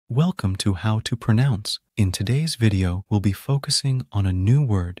Welcome to How to Pronounce. In today's video, we'll be focusing on a new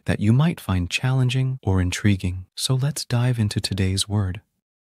word that you might find challenging or intriguing. So let's dive into today's word.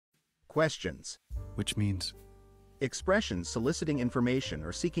 Questions. Which means, Expressions soliciting information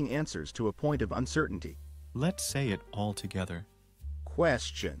or seeking answers to a point of uncertainty. let's say it all together.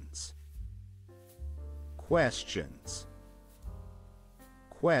 Questions. Questions.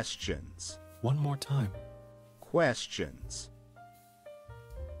 Questions. One more time. Questions.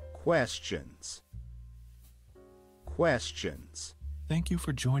 Questions. Questions. Thank you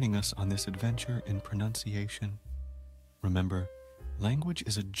for joining us on this adventure in pronunciation. Remember, language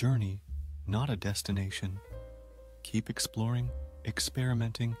is a journey, not a destination. Keep exploring,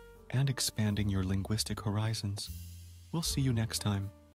 experimenting, and expanding your linguistic horizons. We'll see you next time.